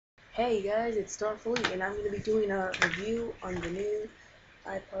Hey guys, it's Starfleet, and I'm going to be doing a review on the new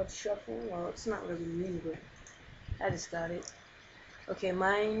iPod Shuffle. Well, it's not really new, but I just got it. Okay,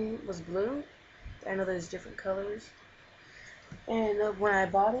 mine was blue. I know there's different colors. And when I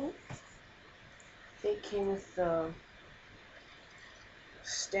bought it, it came with the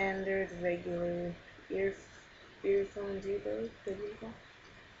standard, regular earphones,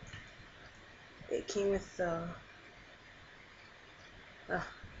 It came with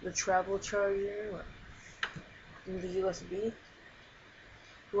the travel charger and the USB.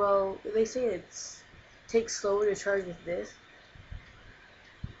 Well, they say it takes slower to charge with this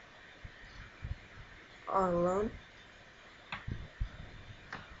on alone,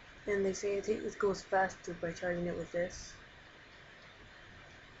 and they say it goes faster by charging it with this.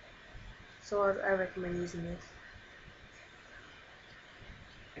 So I recommend using this.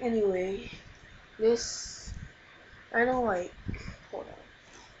 Anyway, this I know hold on.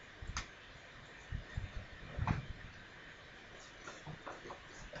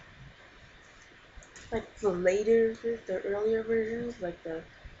 Like the earlier versions, like the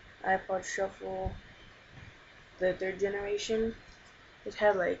iPod Shuffle, the third generation, it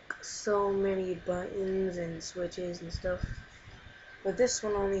had like so many buttons and switches and stuff. But this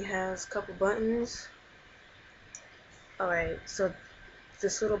one only has a couple buttons. Alright, so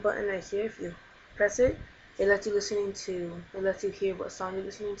this little button right here, if you press it, it lets you hear what song you're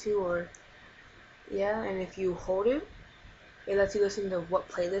listening to, or yeah, and if you hold it, it lets you listen to what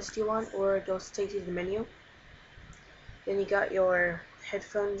playlist you want, or it goes takes you to the menu. Then you got your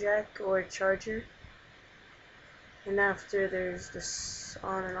headphone jack or charger, and after there's this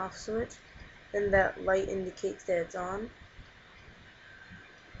on and off switch, then that light indicates that it's on.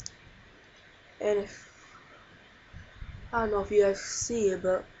 And if I don't know if you guys see it,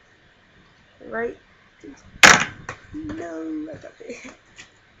 but right, no, I got it.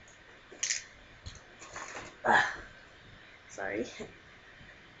 Sorry.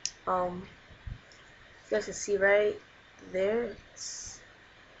 You guys can see right there, it's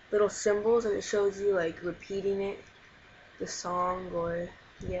little symbols, and it shows you like repeating the song, or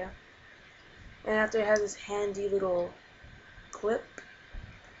yeah. And after, it has this handy little clip.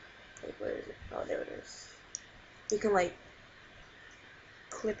 Like, where is it? Oh, there it is. You can like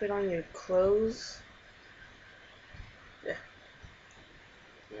clip it on your clothes. Yeah.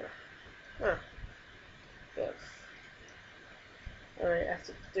 Yeah. Yeah. Alright,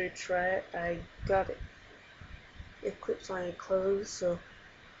 after the third try, I got it. It clips on your clothes so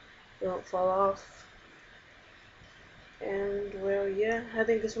they don't fall off. And well, yeah, I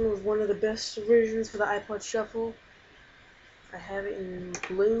think this one was one of the best versions for the iPod Shuffle. I have it in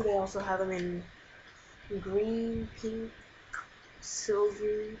blue. They also have them in green, pink,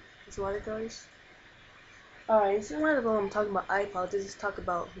 silver, and some other colors. Alright, so might as well I'm talking about iPods, let's just talk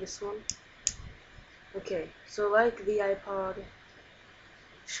about this one. Okay, so like the iPod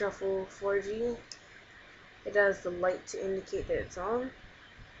Shuffle 4G, it has the light to indicate that it's on.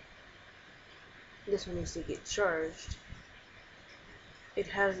 This one needs to get charged. It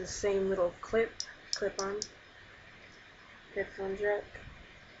has the same little clip-on headphone jack.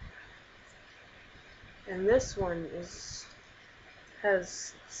 And this one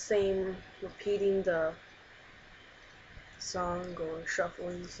has same repeating the song or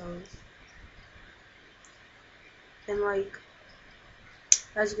shuffling songs. And like,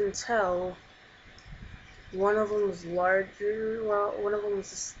 as you can tell, one of them is larger. Well, one of them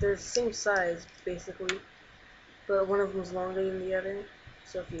is they're the same size basically, but one of them is longer than the other.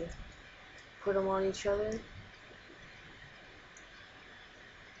 So if you put them on each other, you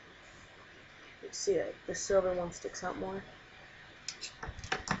can see that the silver one sticks out more.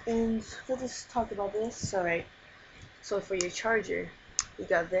 And we'll just talk about this. Alright, so for your charger, you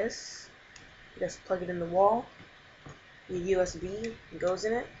got this. You just plug it in the wall. Your USB goes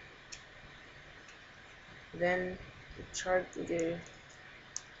in it. Then you charge your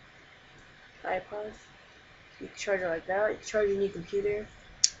iPod. You can charge it like that. You can charge your new computer.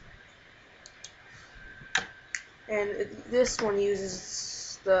 And this one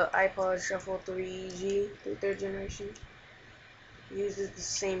uses the iPod Shuffle 3G, the third generation. It uses the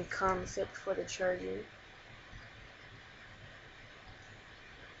same concept for the charger.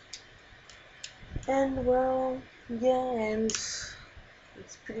 And well, yeah, and it's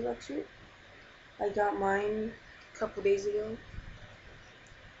pretty much it. I got mine a couple days ago,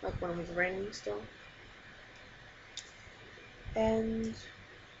 like when it was raining still. And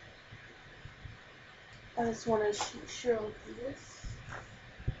I just want to share with you this.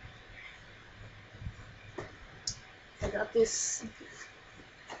 I got this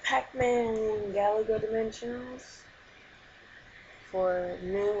Pac-Man Galaga Dimensions for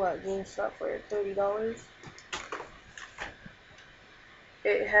new at GameStop for $30.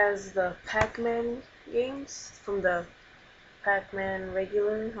 It has the Pac-Man games from the Pac-Man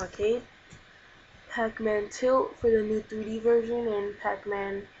regular arcade, Pac-Man Tilt for the new 3D version, and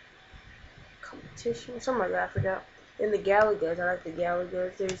Pac-Man Competition, something like that, I forgot. And the Galagas, I like the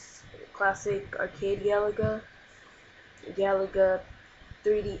Galagas. There's classic arcade Galaga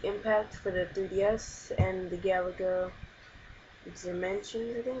 3D Impact for the 3DS, and the Galaga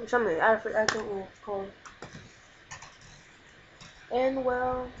Dimensions, I think, something. I don't know what it's called. And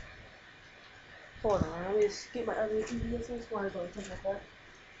well, hold on, let me just get my other 3DSs. Might as well take my back.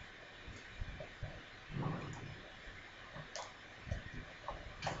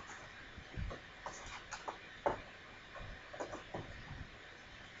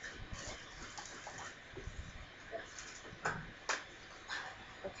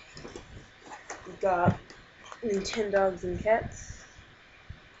 We got Nintendogs and Cats.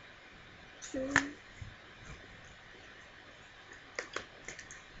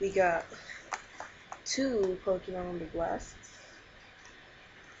 We got 2 Pokemon on the Blast.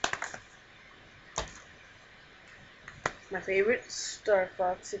 My favorite, Star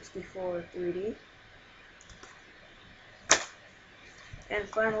Fox 64 3D. And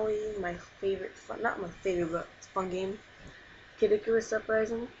finally, my favorite, not my favorite, but it's a fun game, Kid Icarus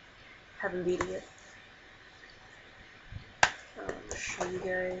Uprising. Haven't beat it yet. I'll show you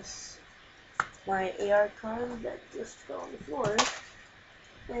guys my AR card that just fell on the floor.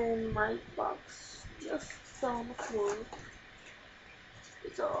 And my box just fell on the floor.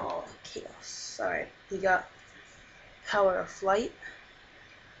 It's all chaos. Alright, we got Power of Flight,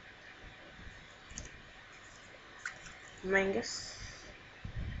 Mangus,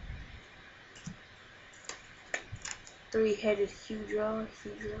 3-headed Hydra,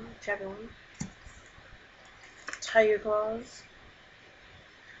 chapter 1, Tiger Claws,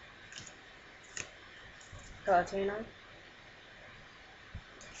 Palutena,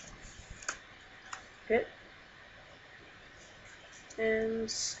 Pit, and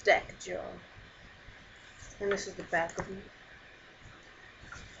Stackjaw. And this is the back of them.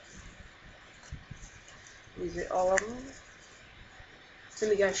 These are all of them. So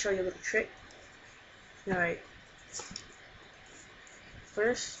let me guys show you a little trick. Alright.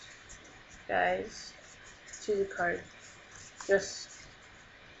 First, guys, choose a card. Just,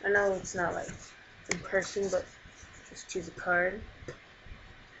 I know it's not like in person, but just choose a card.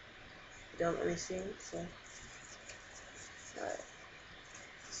 Don't let me see, so. Alright.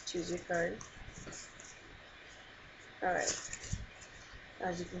 Just choose your card. Alright.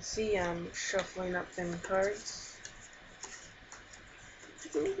 As you can see, I'm shuffling up them cards.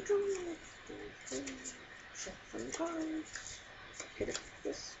 Shuffling cards. Pick up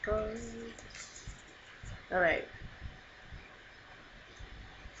this card. Alright.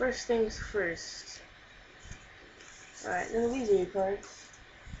 First things first. Alright, now these are your cards.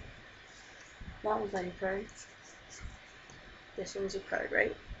 That one's not your card. This one's your card,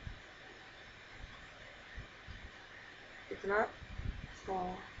 right? If not,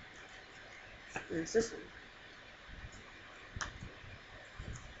 well, it's this one.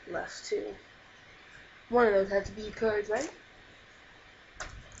 Last 2. One of those had to be your cards, right?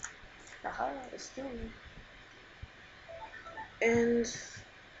 Aha, it's still. And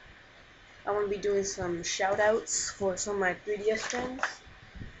I want to be doing some shout outs for some of my 3DS friends.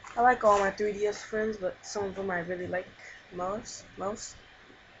 I like all my 3DS friends, but some of them I really like most.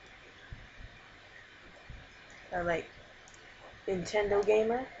 I like Nintendo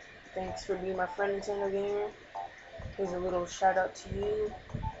Gamer. Thanks for being my friend, Nintendo Gamer. Here's a little shout out to you.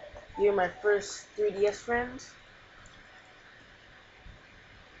 You're my first 3DS friend.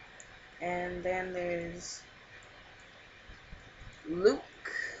 And then there's Luke,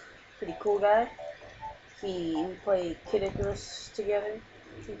 pretty cool guy. We play Kid Icarus together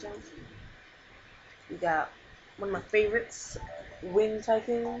sometimes. We got one of my favorites, Wind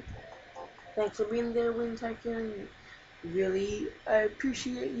Tycoon. Thanks for being there, Wind Tycoon. Really, I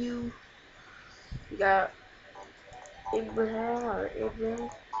appreciate you. We got Abraham.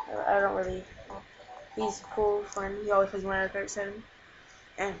 I don't really. He's cool, fun. He always plays Mario Kart 7.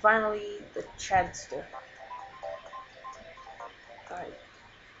 And finally, the Chadster. Alright.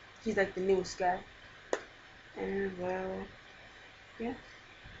 He's like the newest guy. And well, yeah.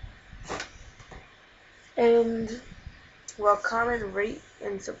 And well, comment, rate,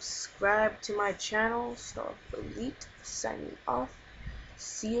 and subscribe to my channel. Star Elite signing off.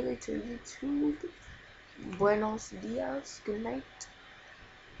 See you later, YouTube. Buenos dias. Good night.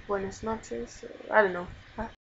 Buenas noches. I don't know.